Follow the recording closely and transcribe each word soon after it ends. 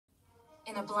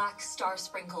In a black,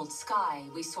 star-sprinkled sky,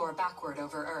 we soar backward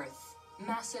over Earth.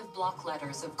 Massive block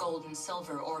letters of gold and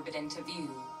silver orbit into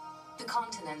view. The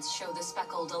continents show the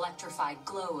speckled, electrified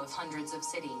glow of hundreds of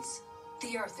cities.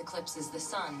 The Earth eclipses the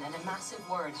sun, and a massive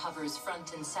word hovers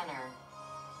front and center.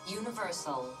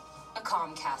 Universal, a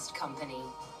Comcast company.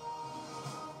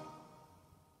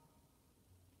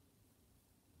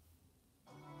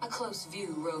 A close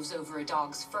view roves over a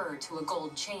dog's fur to a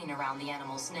gold chain around the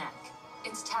animal's neck.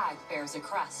 Its tag bears a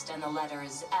crest and the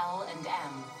letters L and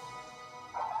M.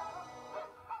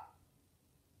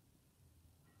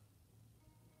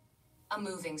 A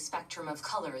moving spectrum of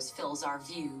colors fills our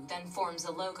view, then forms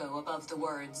a logo above the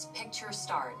words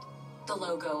Picturestart. The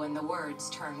logo and the words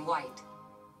turn white.